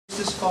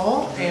this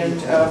fall, and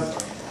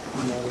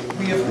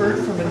we have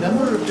heard from a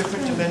number of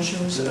different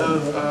dimensions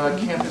of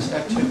campus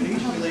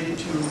activities related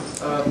to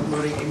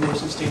promoting a more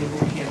sustainable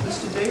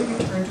campus. Today we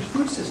turn to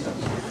food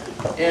systems.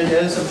 And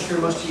as I'm sure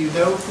most of you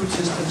know, food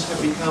systems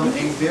have become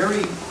a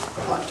very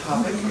hot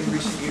topic in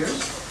recent years.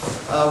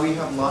 We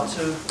have lots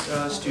of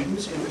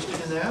students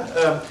interested in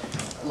that.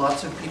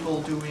 Lots of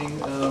people doing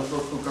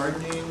local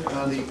gardening,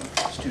 the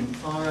student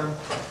farm,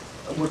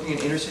 working in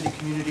inner city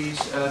communities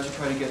to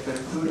try to get better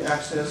food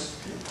access.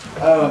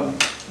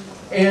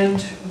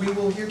 And we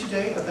will hear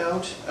today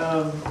about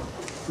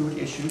food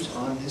issues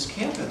on this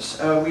campus.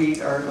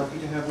 We are lucky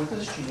to have with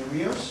us Gina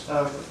Rios,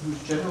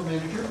 who's General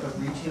Manager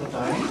of Retail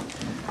Dining.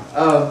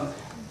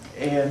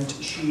 And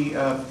she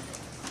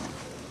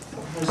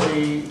has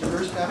a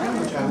diverse background,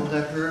 which I will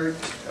let her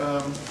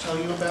tell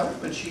you about,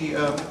 but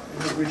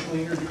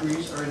originally her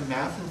degrees are in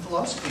math and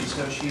philosophy,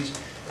 so she's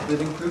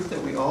living proof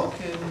that we all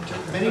can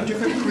take many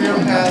different career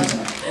paths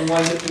and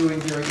wind up doing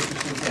very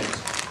interesting things.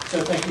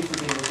 So thank you for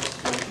being with us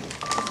today.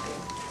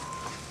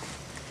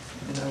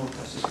 And I will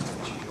pass this on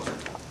to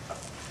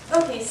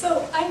you. Okay,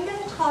 so I'm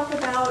going to talk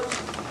about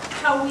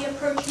how we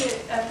approach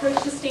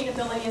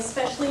sustainability,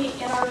 especially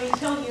in our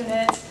retail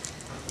units,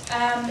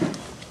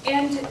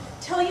 and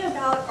tell you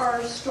about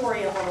our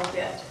story a little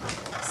bit.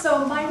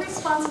 So my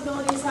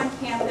responsibilities on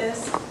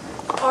campus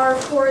are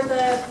for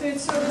the food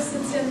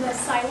services in the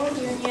Silo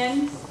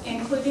Union,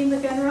 including the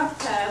Gunrock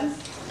Pub,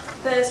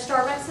 the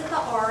Starbucks at the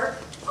Arc,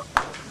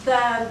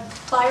 the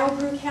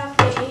BioBrew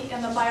Cafe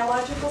in the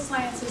Biological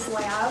Sciences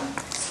Lab,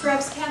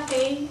 Scrubs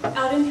Cafe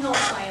out in Health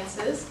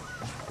Sciences,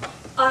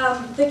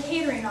 the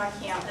catering on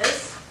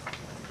campus,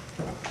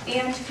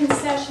 and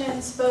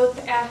concessions,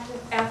 both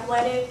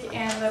athletic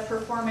and the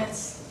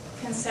performance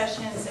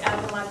concessions at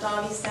the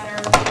Mondavi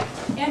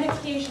Center, and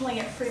occasionally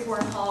at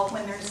Freeborn Hall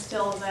when there's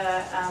still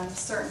the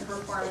certain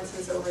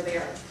performances over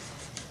there.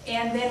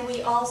 And then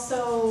we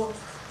also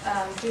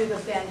do the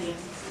vending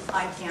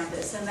on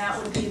campus, and that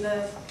would be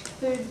the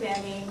food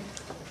vending.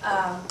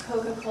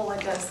 Coca-Cola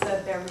does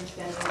the beverage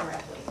vending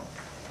directly.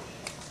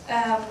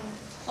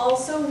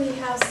 Also, we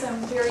have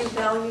some very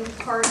valued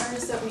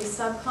partners that we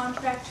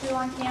subcontract to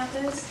on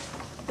campus.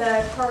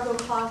 The Cargo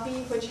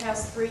Coffee, which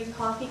has 3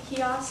 coffee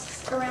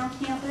kiosks around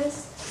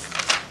campus.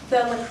 The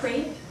La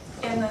Crepe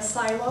in the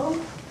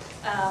Silo,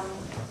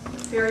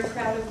 very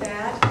proud of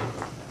that.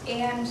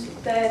 And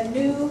the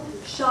new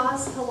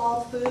Shaw's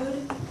Halal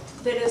Food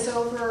that is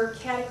over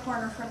catty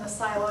corner from the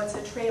Silo. It's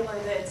a trailer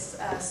that's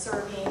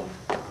serving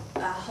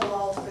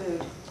halal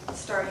food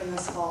starting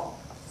this fall.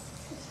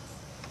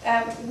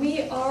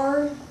 We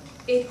are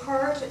a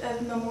part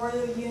of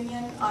Memorial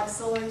Union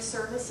Auxiliary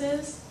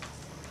Services,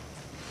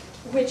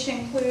 which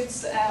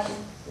includes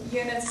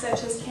units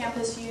such as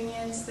campus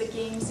unions, the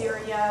games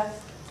area,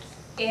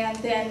 and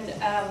then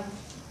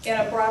in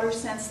a broader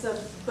sense,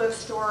 the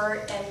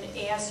bookstore and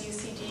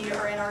ASUCD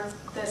are in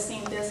the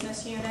same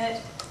business unit,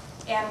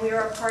 and we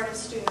are a part of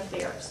student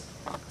affairs.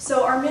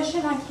 So our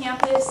mission on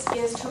campus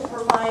is to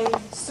provide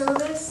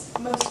service,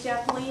 most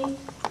definitely,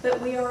 but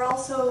we are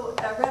also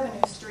a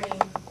revenue stream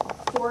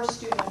for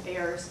student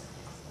affairs.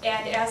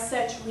 And as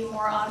such, we're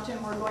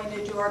going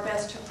to do our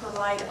best to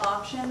provide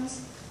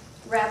options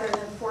rather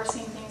than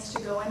forcing things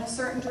to go in a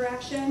certain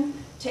direction,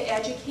 to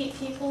educate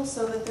people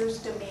so that there's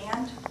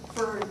demand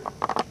for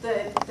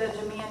the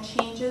demand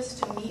changes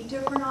to meet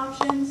different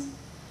options.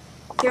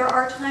 There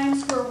are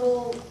times where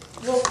we'll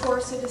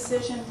force a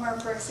decision where,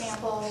 for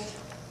example,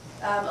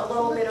 a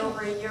little bit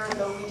over a year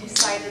ago, we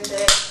decided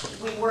that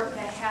we weren't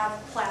going to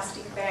have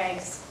plastic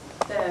bags,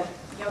 the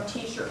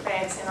t-shirt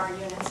bags in our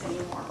units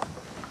anymore.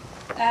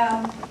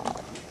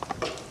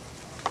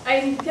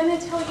 I'm going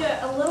to tell you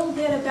a little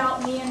bit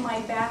about me and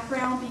my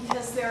background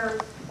because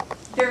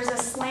there's a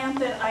slant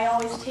that I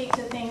always take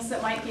to things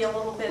that might be a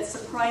little bit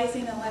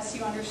surprising unless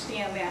you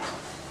understand that.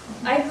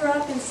 I grew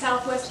up in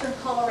southwestern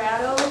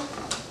Colorado.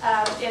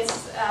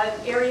 It's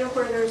an area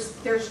where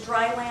there's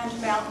dry land,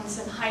 mountains,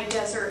 and high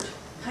desert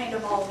kind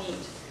of all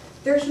meet.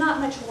 There's not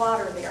much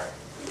water there.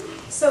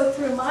 So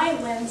through my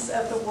lens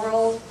of the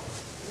world,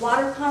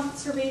 water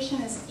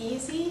conservation is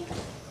easy.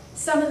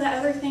 Some of the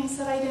other things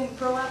that I didn't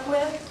grow up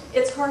with,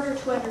 it's harder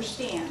to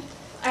understand.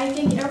 I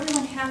think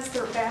everyone has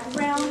their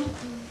background,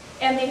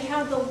 and they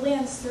have the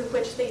lens through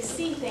which they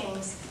see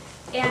things,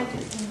 and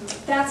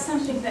that's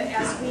something that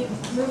as we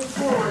move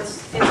forward,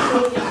 it's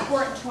really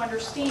important to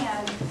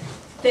understand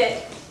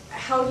that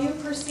how you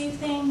perceive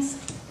things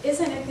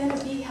isn't going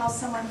to be how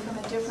someone from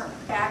a different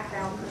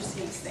background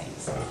perceives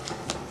things.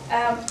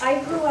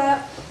 I grew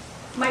up,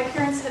 my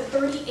parents had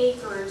 30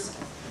 acres,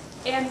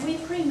 and we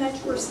pretty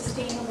much were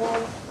sustainable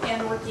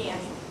and organic.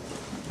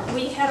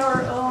 We had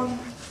our own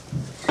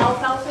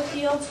alfalfa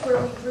fields where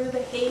we grew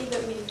the hay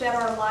that we fed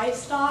our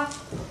livestock.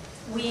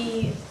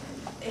 We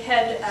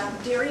had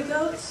dairy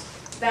goats.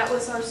 That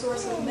was our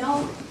source of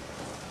milk.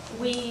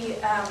 We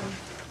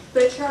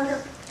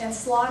butchered and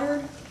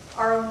slaughtered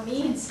our own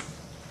meats.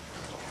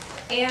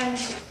 And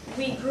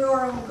we grew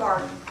our own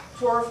garden,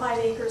 4 or 5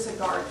 acres of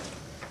garden.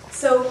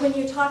 So when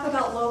you talk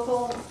about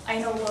local, I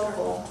know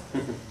local.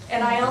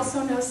 And I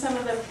also know some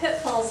of the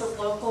pitfalls of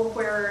local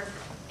where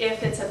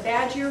if it's a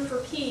bad year for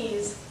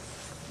peas,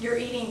 you're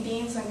eating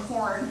beans and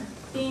corn,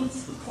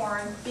 beans,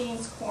 corn,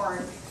 beans,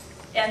 corn,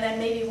 and then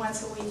maybe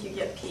once a week you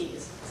get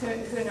peas.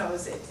 Who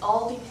knows? It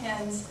all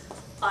depends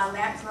on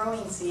that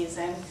growing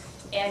season.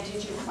 And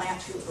did you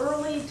plant too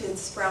early? Did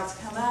sprouts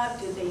come up?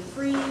 Did they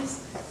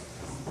freeze?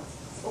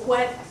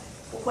 What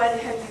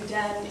have you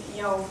done?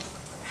 You know,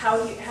 how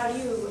do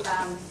you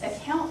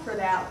account for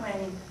that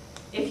when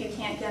if you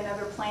can't get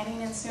another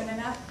planting in soon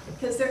enough?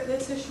 Because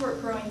it's a short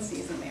growing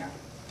season there.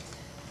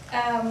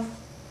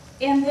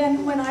 And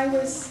then when I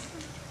was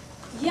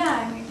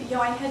young, you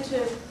know, I had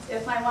to,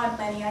 if I want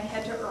money, I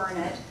had to earn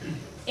it.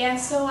 And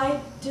so I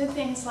did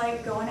things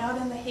like going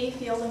out in the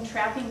hayfield and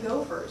trapping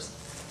gophers.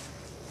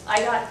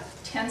 I got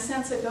 10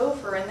 cents a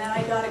gopher, and then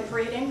I got a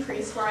great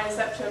increase where I was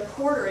up to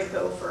 $1/4 a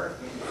gopher.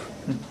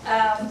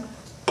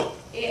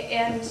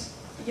 And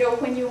you know,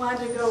 when you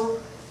wanted to go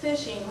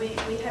fishing, we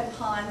had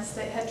ponds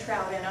that had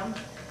trout in them.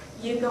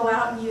 You go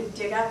out and you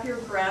dig up your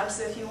grubs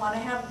if you want to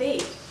have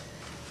bait.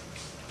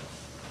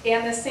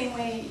 And the same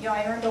way, you know,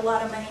 I earned a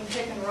lot of money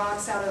picking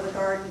rocks out of the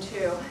garden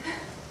too,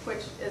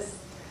 which is,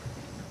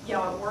 you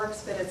know, it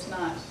works, but it's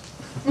not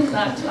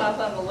top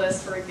on the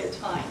list for a good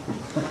time.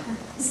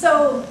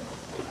 So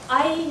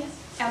I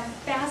am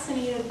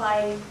fascinated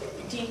by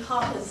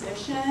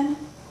decomposition.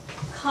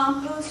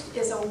 Compost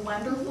is a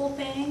wonderful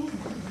thing.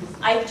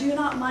 I do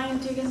not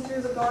mind digging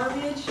through the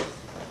garbage.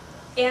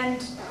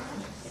 And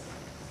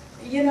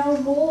you know,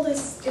 mold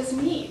is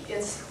neat,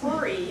 it's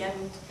furry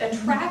and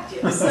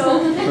attractive.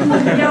 So, you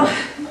know,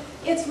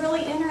 it's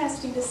really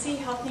interesting to see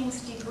how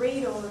things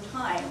degrade over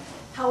time.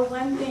 How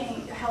one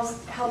thing,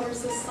 how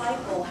there's a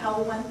cycle,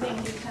 how one thing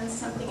becomes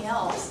something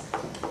else.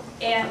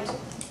 And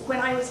when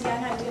I was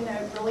young, I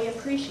didn't really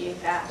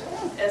appreciate that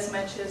as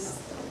much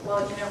as,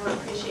 well, you never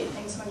appreciate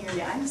things when you're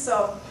young.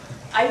 So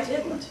I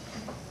didn't.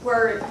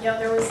 Where, you know,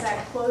 there was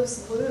that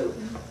closed loop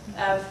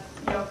of,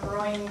 you know,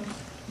 growing.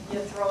 You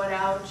throw it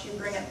out, you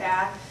bring it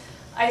back.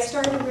 I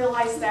started to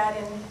realize that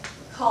in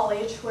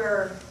college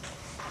where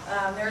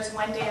there's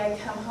one day I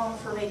come home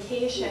for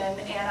vacation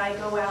and I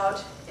go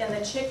out in the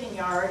chicken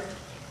yard,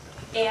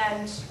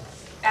 and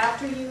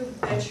after you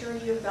butcher,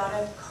 you've got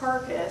a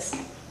carcass,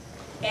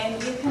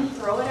 and you can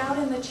throw it out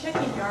in the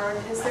chicken yard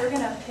because they're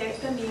going to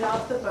pick the meat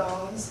off the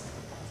bones.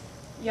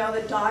 You know,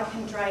 the dog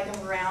can drag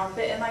them around,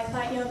 and I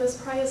thought, you know, this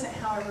probably isn't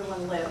how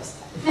everyone lives.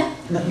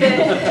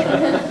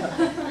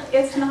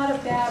 It's not a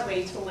bad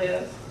way to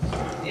live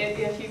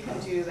if you can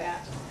do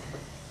that.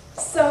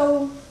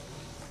 So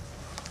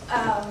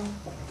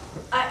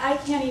I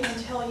can't even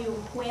tell you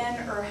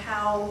when or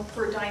how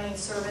for dining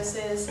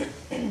services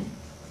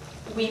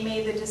we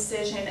made the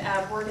decision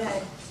of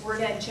we're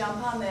gonna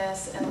jump on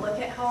this and look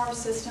at how our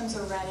systems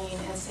are running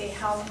and say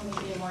how can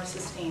we be more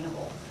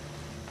sustainable.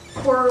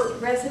 For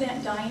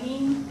resident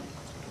dining,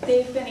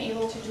 they've been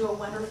able to do a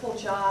wonderful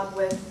job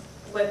with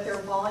their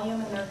volume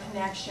and their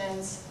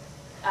connections,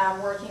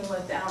 working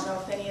with, I don't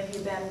know if any of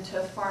you have been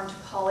to Farm to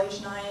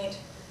College Night,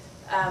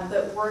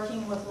 but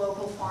working with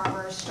local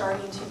farmers,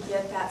 starting to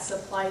get that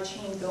supply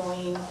chain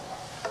going.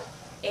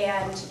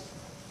 And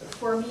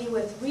for me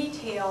with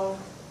retail,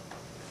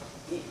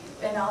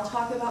 and I'll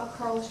talk about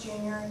Carl's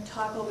Jr. and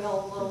Taco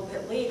Bell a little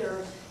bit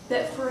later,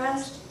 that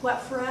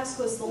what for us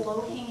was the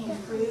low-hanging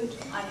fruit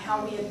on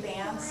how we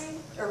advance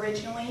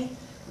originally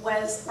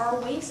was our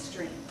waste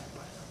stream.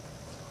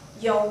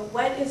 You know,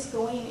 what is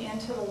going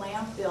into the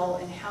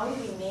landfill and how do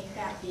we make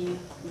that be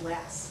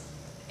less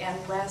and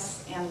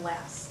less and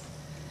less?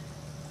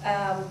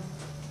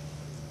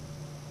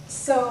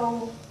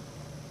 So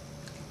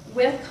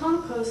with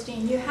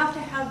composting, you have to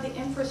have the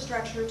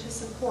infrastructure to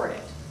support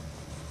it.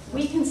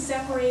 We can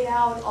separate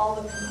out all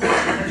the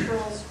composting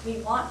materials we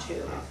want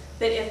to,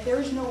 but if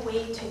there's no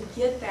way to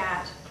get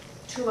that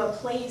to a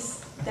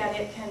place that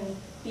it can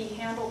be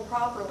handled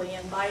properly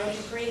and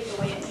biodegrade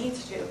the way it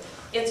needs to,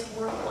 it's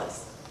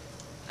worthless.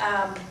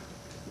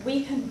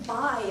 We can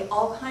buy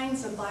all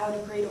kinds of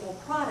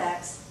biodegradable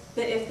products,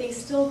 but if they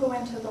still go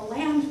into the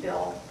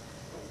landfill,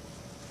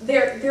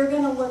 they're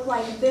going to look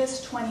like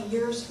this 20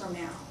 years from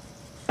now.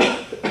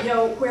 You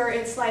know, where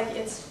it's like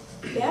it's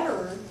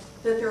better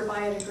that they're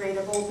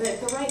biodegradable, but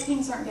the right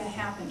things aren't going to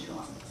happen to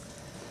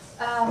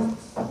them.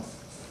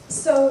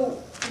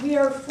 So we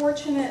are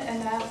fortunate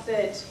enough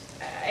that,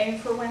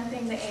 and for one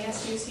thing, the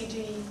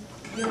ASUCG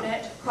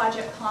unit,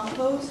 Project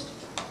Compost,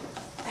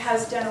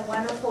 has done a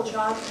wonderful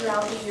job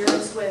throughout the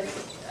years with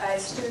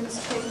students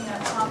picking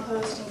up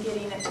compost and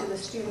getting it to the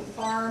student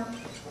farm,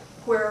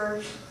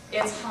 where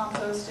it's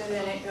composted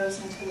and it goes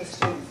into the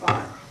student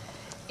farm.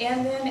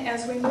 And then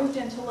as we moved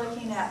into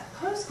looking at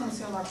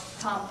post-consumer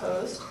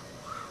compost,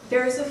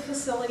 there's a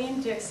facility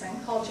in Dixon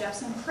called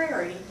Jepson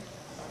Prairie,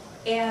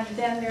 and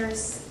then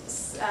there's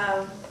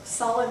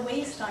solid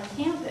waste on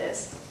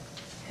campus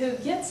who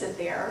gets it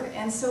there,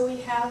 and so we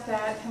have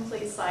that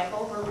complete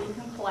cycle where we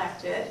can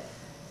collect it.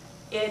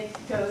 It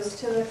goes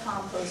to the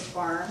compost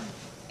farm,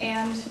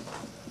 and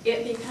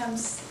it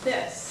becomes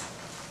this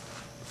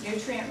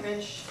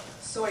nutrient-rich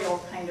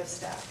soil kind of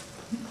stuff.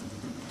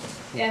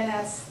 And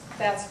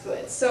that's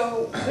good.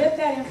 So with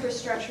that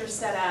infrastructure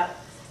set up,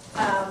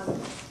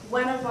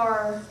 one of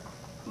our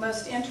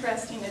most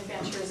interesting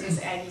adventures is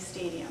Aggie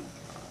Stadium,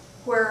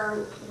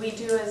 where we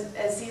do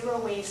a zero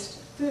waste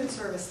food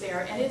service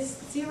there. And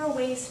it's zero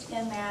waste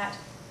in that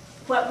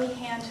what we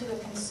hand to the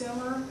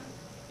consumer,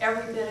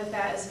 every bit of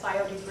that is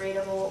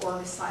biodegradable or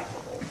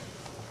recyclable.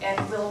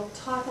 And we'll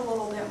talk a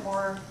little bit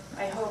more,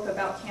 I hope,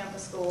 about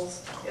campus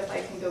goals if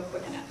I can go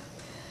quick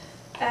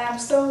enough.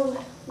 So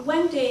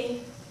one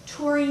day,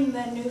 touring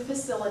the new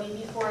facility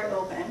before it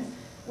opened,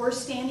 we're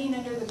standing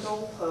under the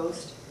goal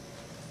post,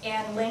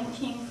 and Lynn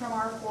King from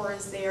R4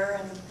 is there,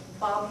 and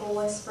Bob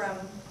Bullis from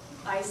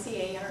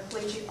ICA,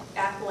 Intercollegiate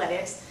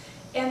Athletics,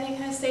 and they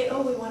kind of say,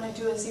 oh, we want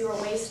to do a zero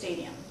waste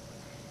stadium.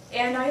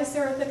 And I was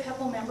there with a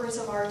couple members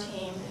of our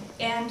team,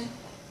 and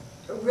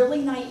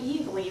really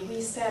naively,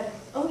 we said,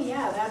 oh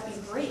yeah, that'd be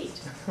great.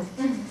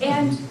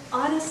 And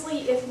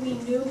honestly, if we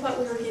knew what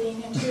we were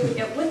getting into,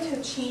 it wouldn't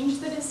have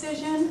changed the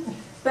decision,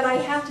 but I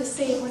have to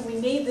say, when we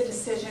made the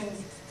decision,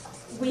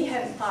 we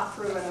hadn't thought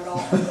through it at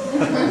all.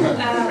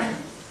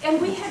 And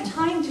we had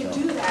time to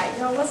do that.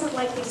 You know, it wasn't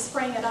like they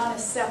sprang it on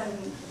us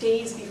 7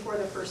 days before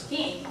the first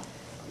game.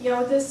 You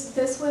know,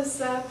 this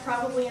was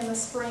probably in the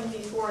spring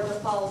before the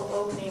fall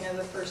opening of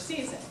the first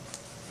season.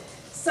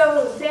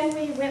 So then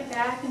we went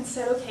back and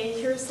said, okay,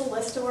 here's the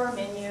list of our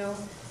menu,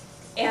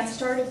 and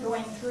started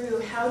going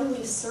through how do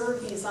we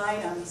serve these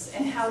items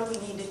and how do we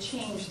need to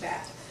change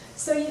that.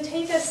 So you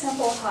take a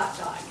simple hot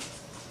dog.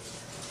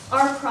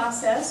 Our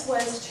process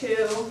was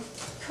to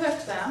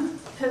cook them,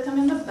 put them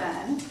in the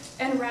bun,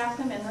 and wrap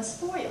them in this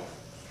foil.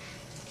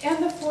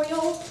 And the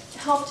foil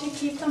helped to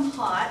keep them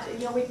hot.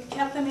 You know, we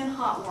kept them in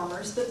hot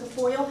warmers, but the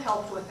foil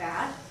helped with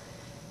that.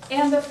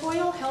 And the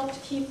foil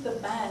helped keep the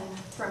bun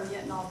from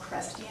getting all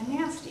crusty and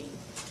nasty,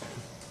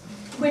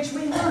 which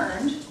we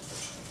learned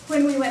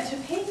when we went to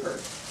paper.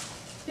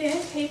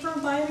 Paper,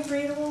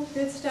 biodegradable,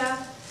 good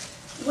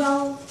stuff.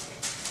 Well,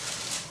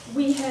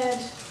 we had,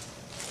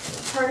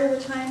 part of the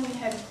time we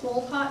had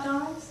cold hot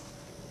dogs.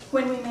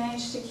 When we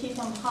managed to keep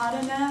them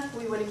hot enough,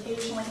 we would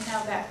occasionally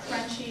have that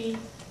crunchy,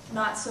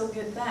 not so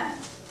good bun.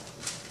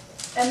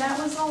 And that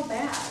was all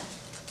bad.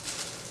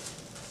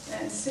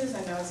 And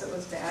Susan knows it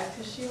was bad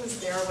because she was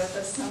there with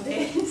us some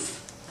days.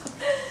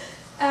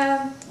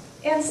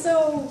 And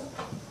so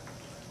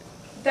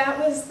that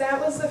was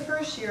the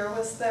first year,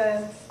 was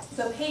the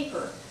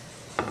paper.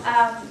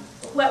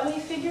 What we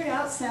figured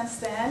out since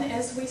then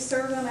is we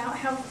serve them out.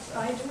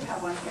 I do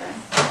have one here.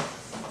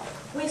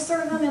 We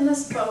serve them in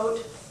this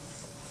boat,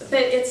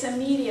 but it's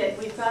immediate.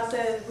 We've got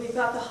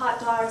the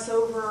hot dogs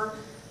over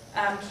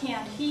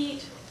canned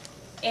heat.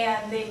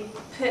 And they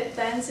put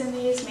buns in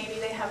these. Maybe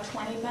they have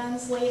 20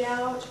 buns laid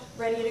out,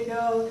 ready to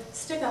go.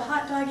 Stick a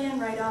hot dog in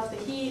right off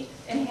the heat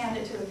and hand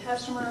it to the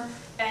customer,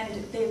 and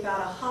they've got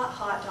a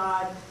hot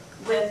dog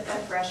with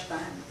a fresh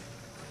bun.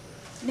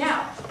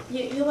 Now,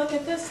 you look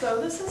at this though.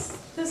 This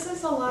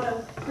is a lot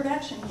of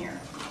production here.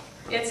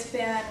 It's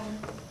been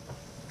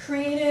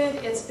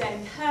created, it's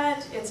been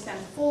cut, it's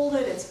been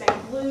folded, it's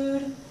been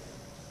glued.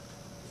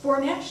 For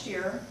next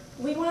year,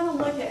 we want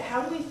to look at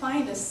how do we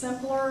find a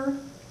simpler,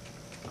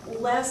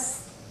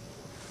 less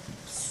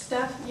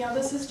stuff. You know,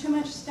 this is too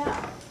much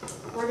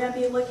stuff. We're going to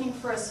be looking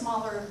for a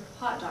smaller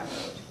hot dog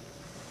boat.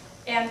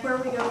 And where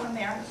we go from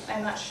there,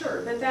 I'm not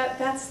sure. But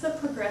that's the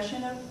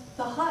progression of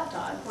the hot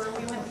dog, where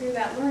we went through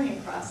that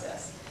learning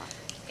process.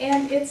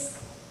 And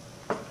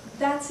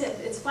that's it.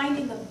 It's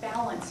finding the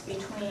balance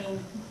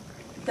between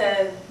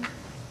the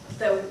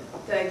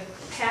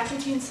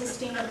packaging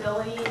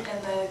sustainability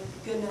and the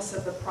goodness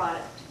of the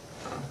product.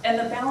 And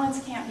the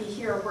balance can't be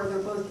here where they're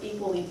both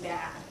equally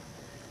bad.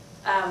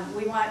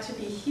 We want it to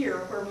be here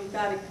where we've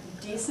got a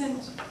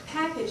decent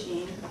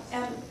packaging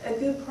and a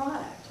good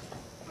product,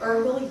 or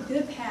a really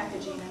good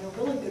packaging and a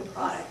really good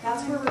product.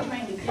 That's where we're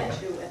trying to get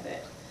to with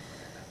it.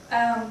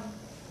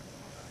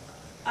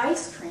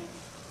 Ice cream.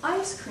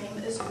 Ice cream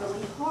is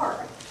really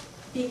hard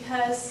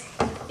because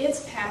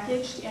it's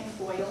packaged in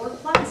foil or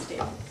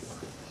plastic.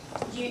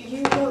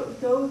 You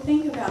go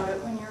think about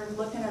it when you're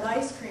looking at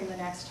ice cream the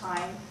next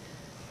time.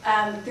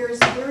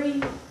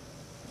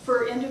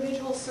 For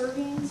individual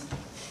servings,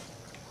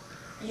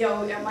 you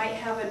know, it might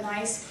have a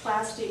nice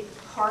plastic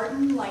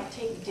carton, like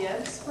take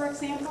Dibs, for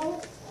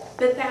example,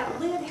 but that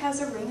lid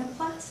has a ring of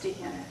plastic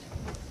in it.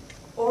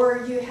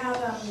 Or you have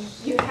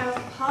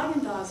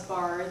Haagen-Dazs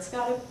bar, it's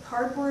got a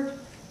cardboard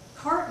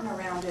carton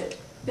around it,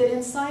 but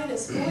inside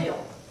is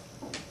foil.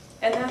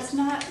 And that's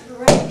not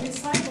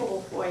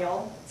recyclable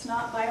foil, it's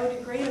not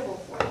biodegradable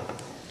foil.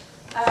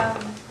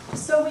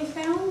 So we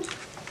found,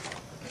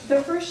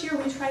 the first year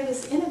we tried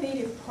this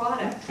innovative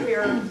product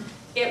where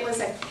it was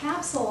a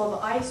capsule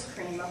of ice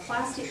cream, a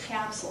plastic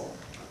capsule,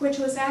 which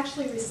was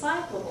actually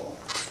recyclable.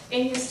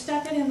 And you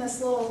stuck it in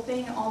this little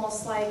thing,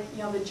 almost like,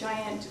 you know, the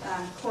giant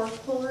cork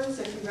pullers,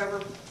 if you've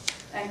ever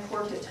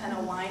uncorked a ton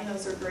of wine,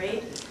 those are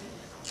great.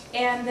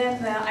 And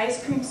then the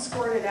ice cream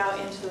squirted out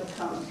into the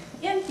cone.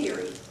 In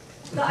theory,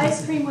 the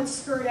ice cream would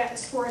squirt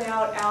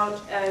out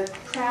a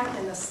crack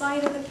in the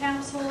side of the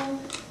capsule.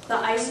 the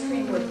ice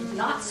cream would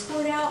not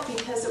squirt out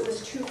because it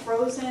was too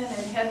frozen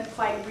and hadn't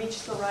quite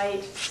reached the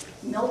right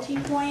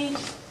melty point.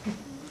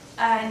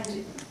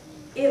 And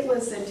it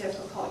was a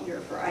difficult year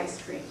for ice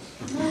cream.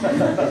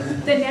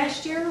 The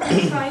next year,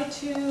 we tried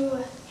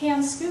to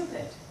hand scoop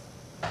it.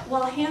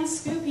 Well, hand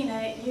scooping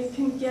it, you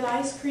can get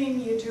ice cream,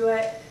 you do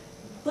it,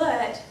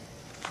 but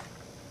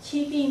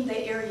keeping the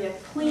area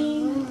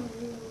clean,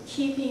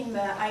 keeping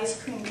the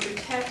ice cream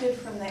protected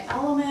from the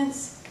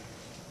elements,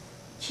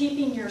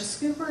 keeping your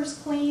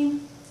scoopers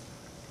clean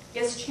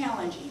is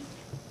challenging.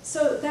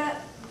 So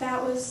that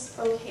was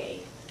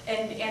okay.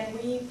 And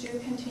we do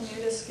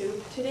continue to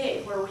scoop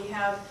today, where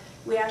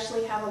we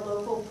actually have a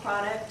local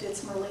product,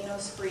 it's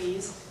Merlino's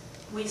Freeze.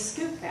 We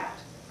scoop that.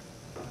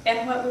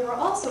 And what we were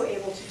also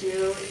able to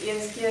do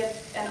is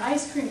get an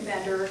ice cream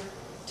vendor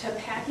to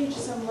package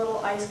some little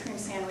ice cream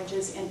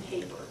sandwiches in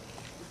paper.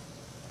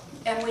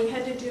 And we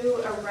had to do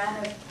a run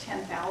of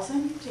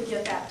 10,000 to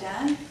get that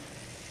done.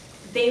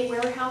 They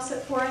warehouse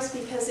it for us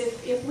because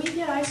if we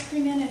get ice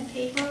cream in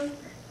paper,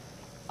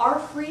 our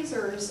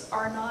freezers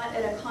are not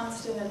at a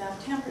constant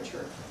enough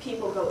temperature.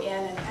 People go in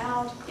and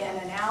out, in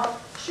and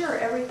out. Sure,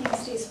 everything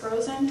stays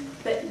frozen,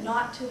 but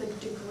not to the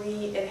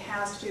degree it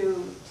has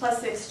to,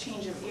 plus the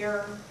exchange of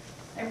air.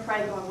 I'm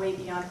probably going way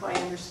beyond what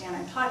I understand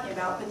I'm talking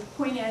about, but the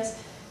point is,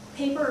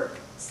 paper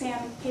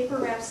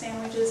wrap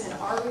sandwiches in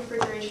our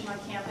refrigeration on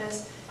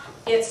campus,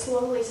 it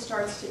slowly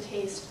starts to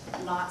taste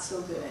not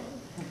so good.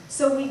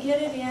 So we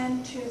get it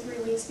in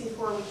 2-3 weeks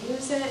before we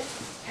use it.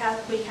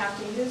 We have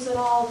to use it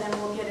all, then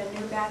we'll get a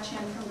new batch in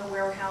from the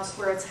warehouse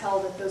where it's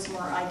held at those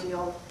more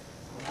ideal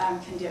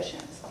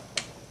conditions.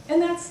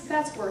 And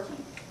that's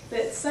working.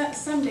 But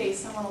someday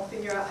someone will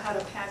figure out how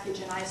to package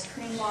an ice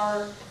cream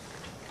bar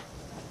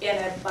in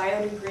a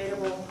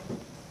biodegradable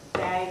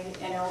bag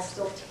and it'll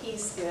still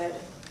taste good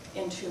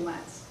in 2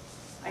 months.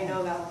 I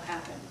know that'll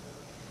happen.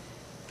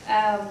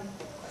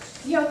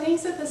 You know,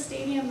 things at the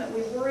stadium that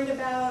we worried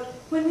about,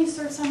 when we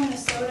serve someone a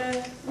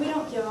soda, we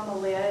don't give them a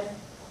lid.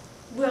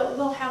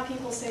 We'll have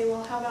people say,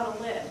 well, how about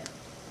a lid?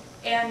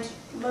 And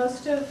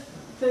most of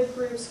the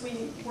groups,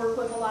 we work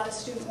with a lot of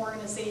student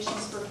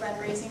organizations for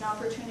fundraising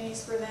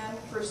opportunities for them,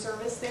 for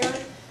service there.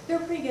 They're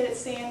pretty good at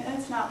saying,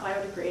 it's not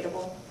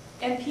biodegradable.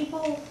 And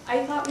people,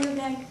 I thought we were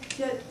going to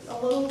get a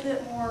little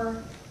bit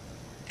more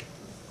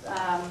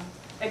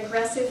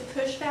aggressive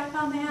pushback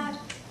on that.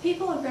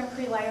 People have been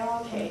pretty like, oh,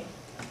 okay.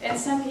 And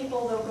some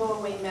people, they'll go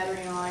away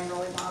muttering, oh, I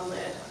really want a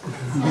lid.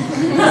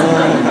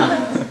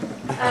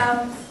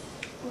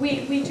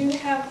 We do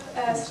have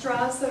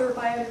straws that are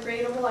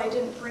biodegradable. I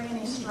didn't bring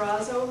any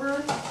straws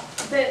over.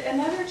 But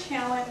another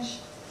challenge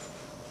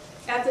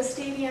at the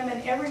stadium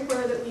and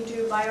everywhere that we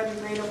do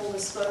biodegradable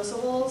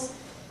disposables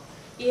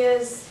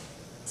is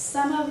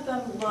some of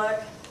them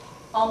look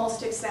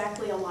almost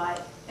exactly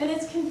alike. And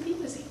it's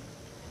confusing.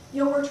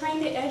 You know, we're trying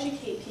to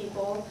educate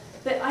people,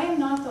 but I am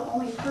not the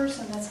only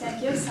person that's going to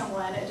give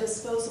someone a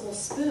disposable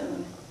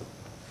spoon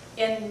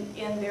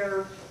in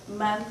their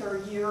month or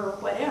year or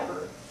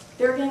whatever.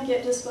 They're going to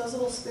get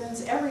disposable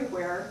spoons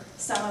everywhere.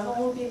 Some of them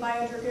will be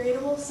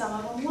biodegradable, some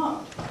of them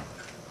won't.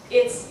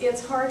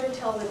 It's hard to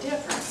tell the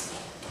difference.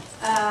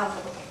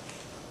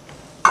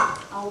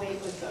 I'll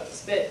wait with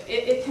those, but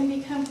it can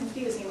become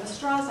confusing. The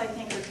straws, I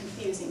think, are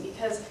confusing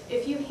because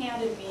if you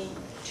handed me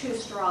 2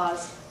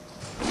 straws,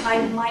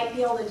 I might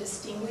be able to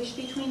distinguish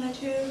between the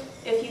 2.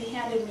 If you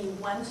handed me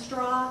 1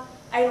 straw,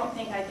 I don't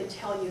think I could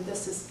tell you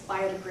this is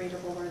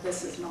biodegradable or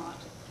this is not.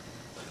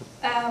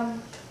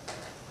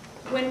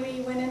 When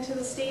we went into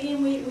the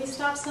stadium, we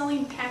stopped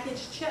selling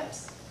packaged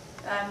chips,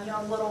 you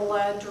know, little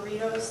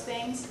Doritos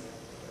things,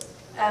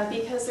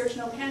 because there's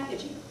no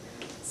packaging.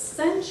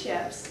 Sun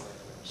chips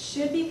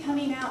should be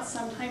coming out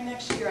sometime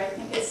next year. I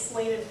think it's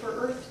slated for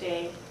Earth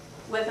Day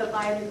with a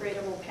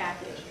biodegradable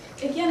package.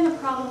 Again, the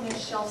problem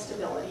is shelf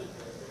stability.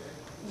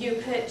 You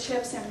put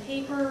chips in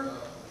paper,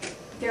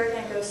 they're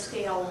going to go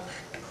stale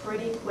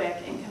pretty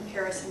quick in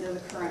comparison to the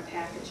current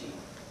packaging.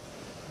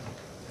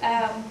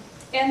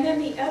 And then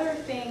the other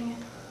thing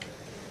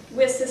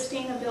with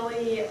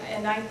sustainability,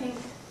 and I think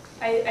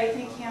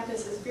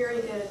campus is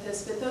very good at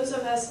this, but those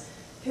of us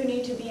who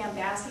need to be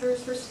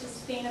ambassadors for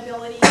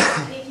sustainability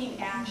is taking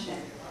action.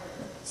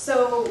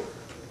 So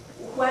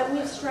what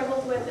we've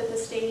struggled with at the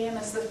stadium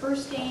is the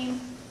first game,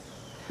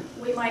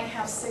 we might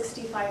have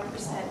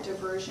 65%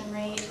 diversion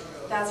rate.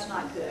 That's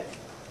not good.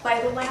 By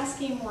the last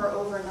game, we're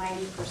over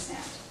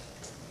 90%.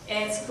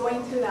 And it's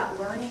going through that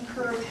learning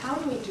curve. How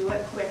do we do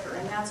it quicker?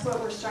 And that's what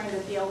we're starting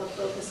to be able to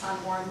focus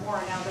on more and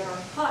more now that our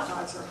hot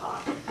dogs are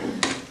hot.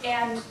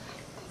 And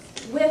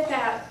with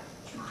that,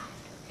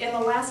 in the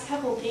last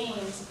couple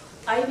games,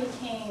 I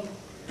became,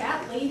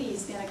 that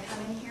lady's going to come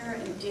in here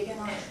and dig in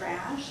our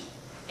trash.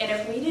 And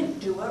if we didn't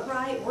do it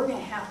right, we're going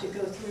to have to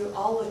go through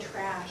all the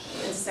trash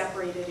and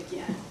separate it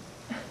again.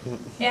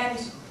 And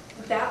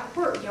that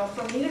hurt, you know,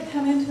 for me to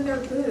come into their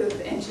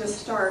booth and just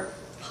start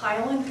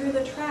piling through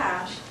the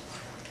trash,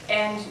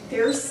 and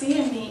they're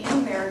seeing me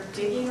in there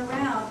digging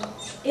around,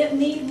 it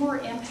made more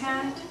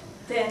impact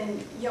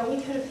then, you know,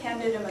 we could have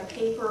handed them a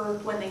paper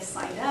when they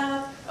signed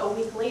up, a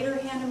week later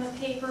hand them a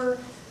paper,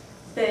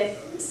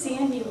 but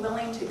seeing you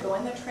willing to go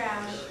in the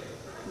trash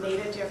made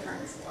a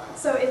difference.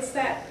 So it's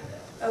that,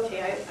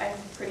 okay, I'm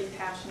pretty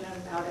passionate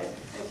about it,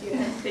 if you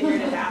haven't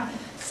figured it out.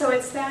 So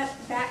it's that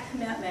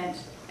commitment.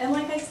 And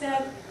like I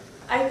said,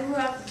 I grew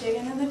up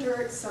digging in the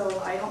dirt, so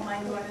I don't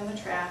mind going in the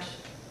trash.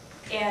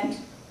 And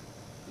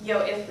you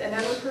know, if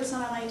another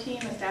person on my team,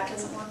 if that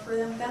doesn't work for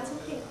them, that's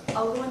okay.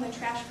 I'll go in the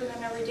trash for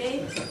them every day.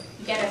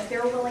 And if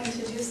they're willing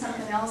to do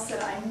something else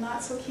that I'm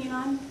not so keen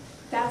on,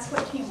 that's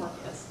what teamwork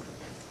is.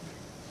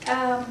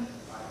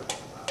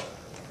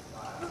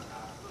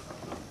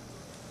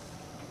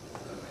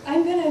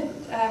 I'm going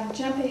to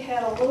jump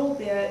ahead a little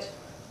bit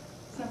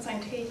since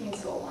I'm taking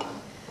so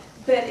long.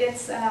 But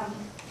it's a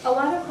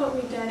lot of what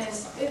we've done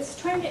is it's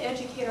trying to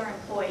educate our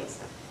employees.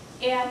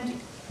 And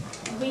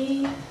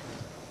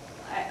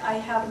I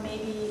have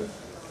maybe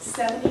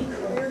 70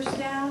 career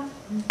staff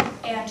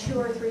and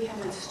 200 or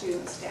 300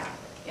 student staff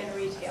in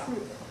retail.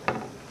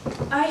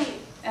 I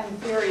am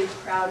very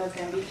proud of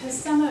them because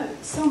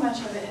so much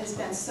of it has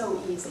been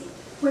so easy.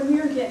 When we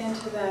were getting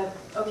into the,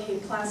 okay,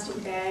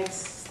 plastic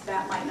bags,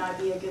 that might not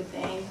be a good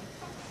thing,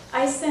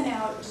 I sent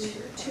out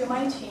to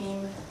my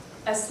team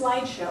a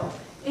slideshow.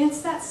 And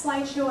it's that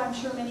slideshow I'm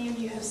sure many of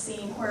you have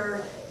seen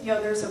where, you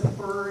know, there's a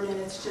bird and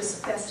it's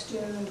just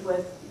festooned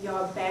with, you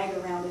know, a bag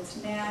around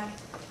its neck.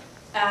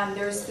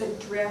 There's the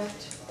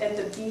drift at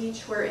the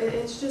beach where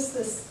it's just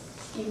this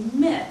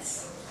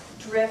immense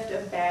drift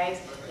of bags.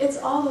 It's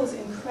all those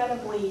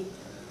incredibly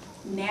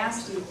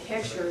nasty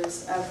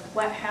pictures of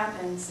what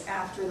happens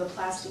after the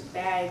plastic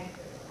bag,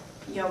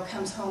 you know,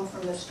 comes home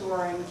from the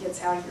store and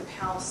gets out of your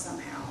house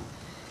somehow.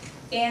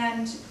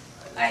 And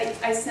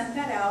I sent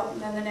that out,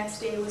 and then the next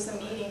day was a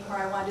meeting where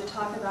I wanted to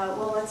talk about,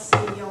 well, let's see,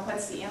 you know,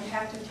 what's the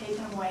impact of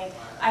taking them away.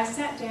 I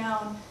sat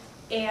down,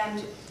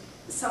 and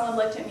someone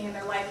looked at me, and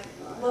they're like,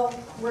 well,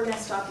 we're going to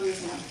stop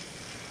using them.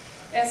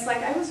 And it's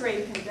like I was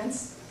ready to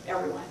convince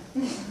everyone.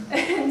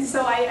 And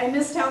so I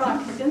missed out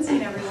on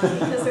convincing everyone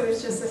because it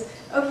was just this,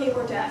 okay,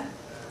 we're done.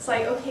 It's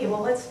like, okay,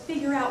 well, let's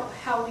figure out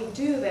how we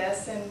do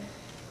this. And,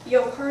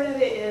 you know, part of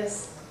it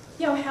is,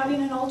 you know,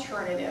 having an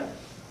alternative.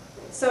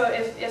 So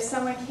if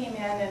someone came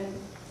in and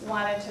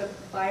wanted to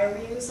buy a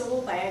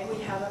reusable bag,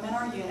 we have them in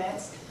our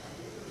units.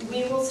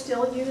 We will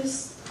still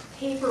use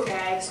paper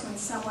bags when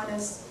someone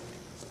has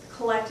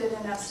collected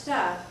enough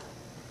stuff,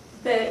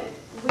 but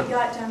we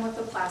got done with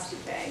the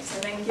plastic bags,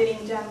 and then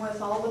getting done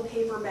with all the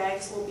paper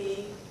bags will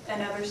be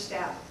another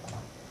step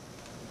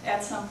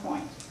at some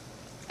point.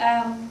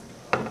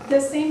 The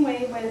same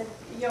way with,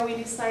 you know, we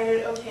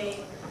decided,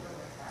 okay,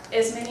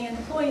 as many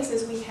employees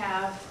as we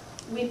have,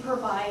 we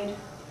provide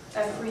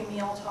a free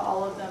meal to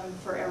all of them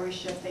for every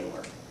shift they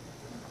work.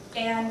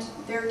 And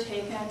they're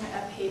taking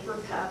a paper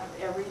cup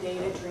every day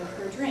to drink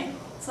their drink.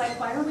 It's like,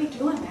 why are we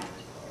doing that?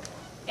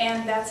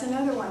 And that's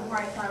another one where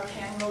I thought,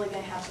 okay, I'm really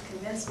going to have to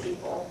convince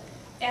people.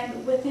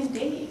 And within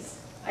days,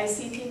 I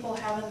see people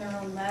having their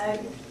own mug.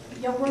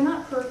 You know, we're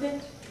not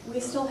perfect.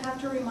 We still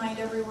have to remind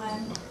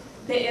everyone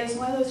that it was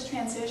one of those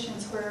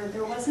transitions where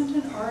there wasn't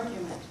an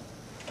argument.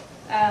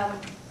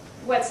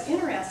 What's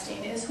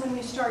interesting is when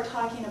we start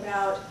talking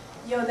about,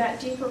 you know, that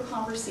deeper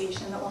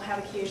conversation that we'll have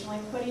occasionally,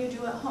 what do you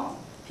do at home?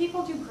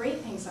 People do great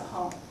things at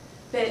home.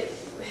 But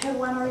we had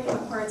one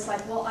argument where it's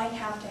like, well, I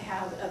have to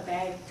have a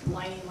bag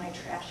lining my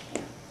trash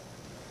can.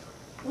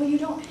 Well, you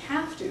don't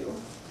have to,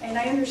 and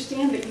I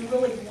understand that you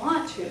really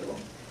want to.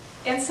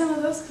 And some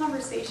of those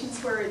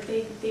conversations where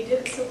they did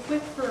it so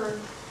quick for,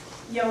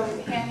 you know,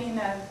 handing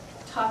a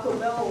Taco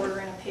Bell order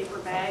in a paper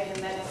bag,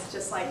 and then it's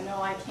just like,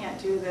 no, I can't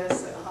do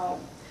this at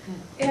home.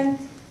 And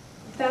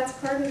that's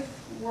part of,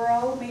 we're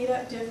all made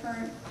up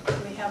different,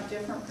 we have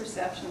different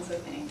perceptions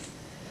of things.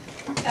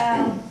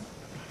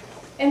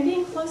 And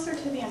being closer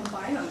to the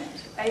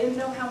environment. I didn't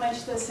know how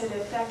much this had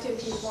affected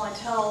people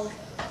until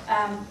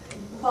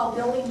while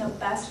building the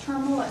bus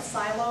terminal at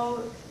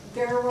Silo,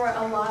 there were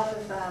a lot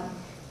of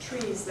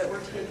trees that were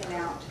taken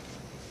out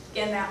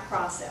in that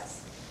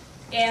process.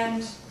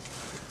 And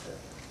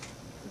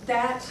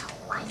that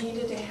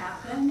needed to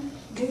happen.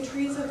 New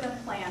trees have been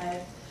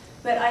planted,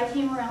 but I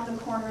came around the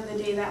corner the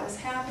day that was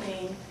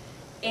happening,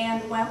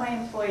 and one of my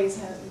employees,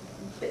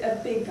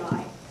 a big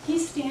guy,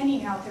 he's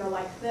standing out there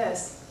like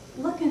this,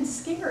 looking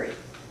scary.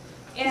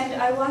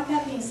 And I walk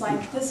up and he's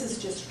like, this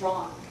is just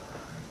wrong.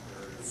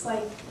 It's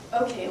like,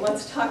 okay,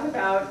 let's talk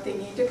about, they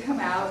need to come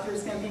out,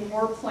 there's going to be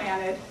more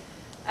planted.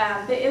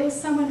 But it was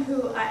someone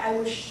who I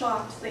was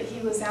shocked that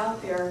he was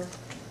out there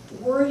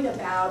worried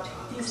about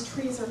these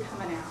trees are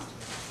coming out.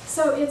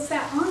 So it's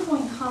that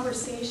ongoing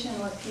conversation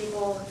with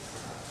people,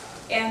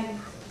 and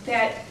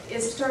that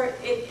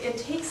it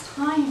takes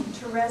time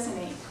to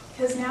resonate.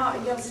 Because now,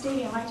 you know,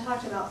 Stadium, I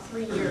talked about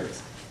 3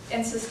 years,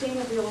 and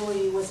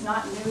sustainability was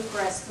not new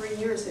for us 3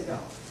 years ago.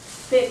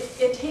 But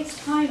it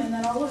takes time, and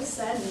then all of a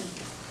sudden,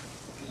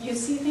 you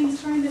see things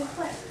starting to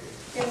click.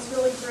 It's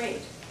really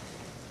great.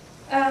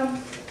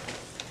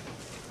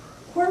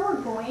 Where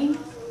we're going,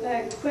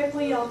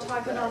 quickly I'll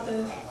talk about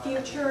the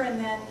future,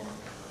 and then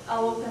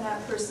I'll open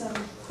up for some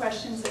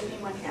questions if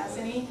anyone has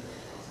any.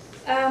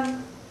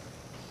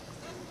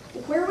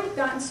 Where we've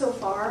gotten so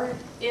far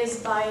is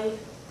by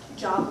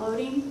job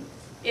loading.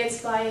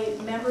 It's by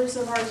members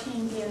of our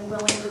team being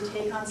willing to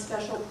take on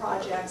special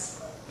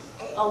projects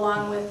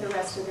along with the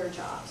rest of their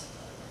jobs.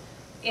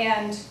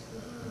 And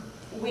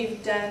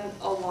we've done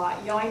a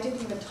lot. I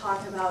didn't even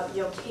talk about,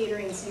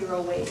 catering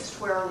zero waste,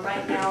 where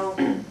right now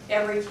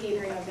every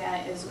catering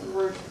event is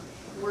we're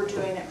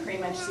doing it pretty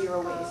much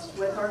zero waste.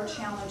 With our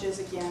challenges,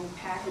 again,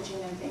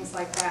 packaging and things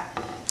like that.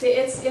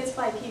 It's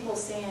by people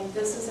saying,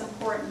 this is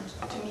important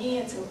to me,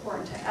 it's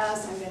important to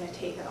us, I'm going to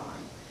take it on.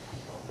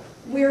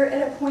 We're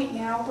at a point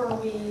now where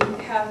we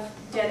have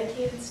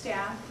dedicated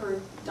staff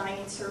for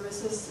dining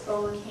services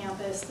over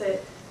campus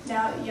that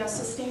now,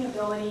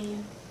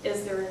 sustainability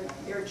is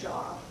their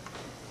job.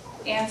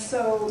 And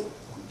so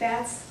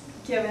that's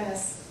given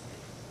us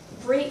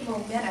great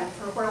momentum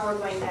for where we're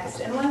going next.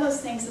 And one of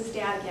those things is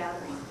data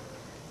gathering.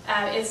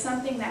 It's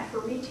something that for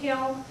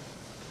retail,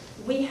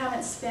 we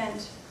haven't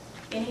spent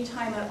any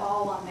time at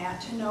all on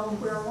that to know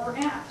where we're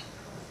at.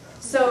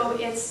 So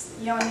it's,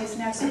 in these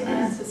next few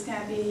months, it's going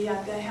to be,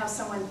 I'm going to have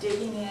someone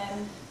digging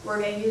in. We're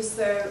going to use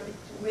the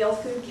real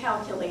food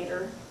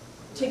calculator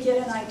to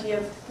get an idea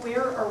of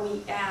where are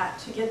we at,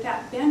 to get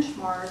that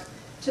benchmark,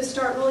 to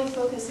start really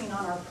focusing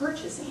on our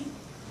purchasing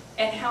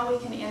and how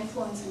we can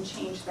influence and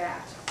change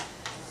that.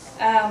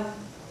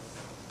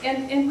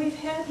 And we've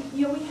had,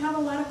 we have a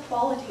lot of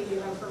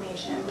qualitative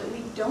information, but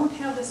we don't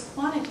have this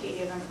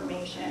quantitative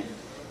information.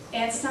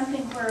 And it's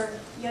something where,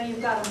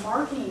 you've got a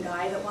marketing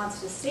guy that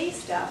wants to say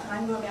stuff, and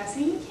I'm going back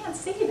saying, you can't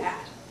say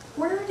that.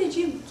 Where did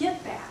you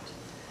get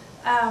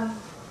that?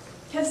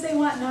 Because they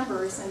want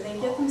numbers, and they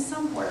get them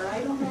somewhere.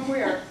 I don't know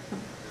where.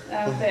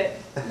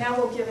 But now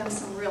we'll give them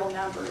some real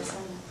numbers,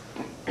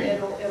 and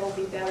it'll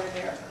be better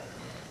there.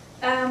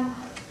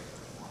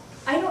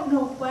 I don't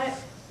know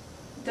what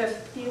the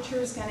future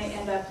is going to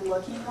end up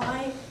looking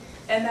like,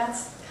 and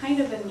that's kind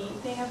of a neat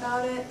thing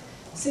about it.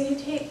 So you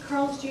take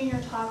Carl's Jr.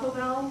 Taco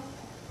Bell.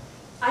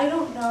 I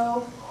don't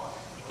know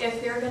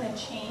if they're going to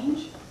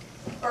change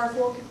or if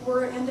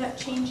we'll end up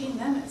changing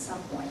them at some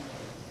point.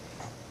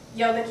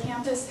 The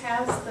campus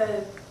has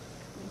the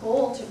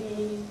goal to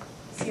be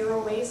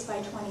zero waste by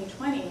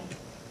 2020.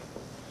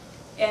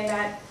 And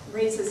that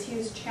raises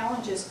huge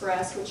challenges for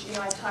us, which,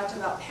 I talked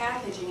about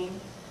packaging.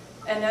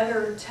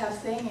 Another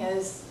tough thing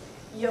is,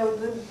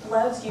 the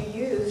gloves you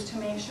use to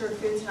make sure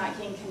food's not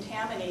getting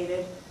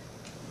contaminated,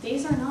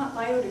 these are not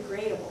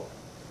biodegradable.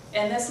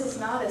 And this is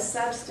not a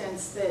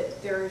substance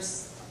that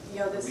there's,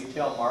 this...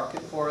 Retail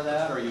market for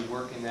that? Or are you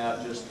working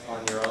that just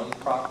on your own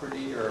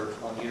property or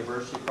on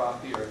university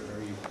property, or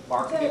are you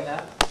marketing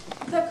that?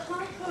 The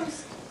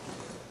compost,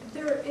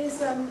 there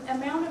is an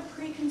amount of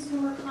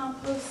pre-consumer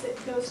compost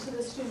that goes to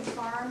the student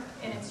farm,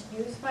 and it's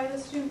used by the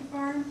student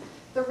farm.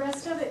 The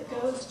rest of it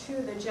goes to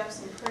the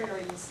Jefferson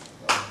Prairies,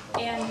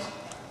 and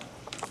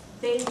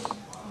they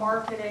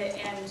market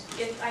it, and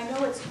I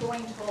know it's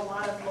going to a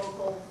lot of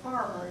local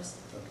farmers,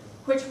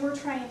 which we're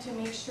trying to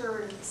make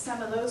sure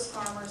some of those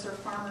farmers are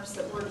farmers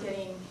that we're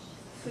getting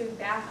food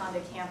back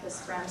onto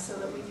campus from, so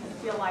that we can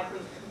feel like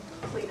we've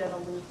completed a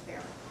loop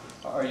there.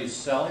 Are you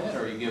selling it,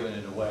 or are you giving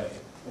it away?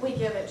 We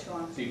give it to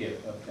them. So you give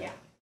it, okay. Yeah.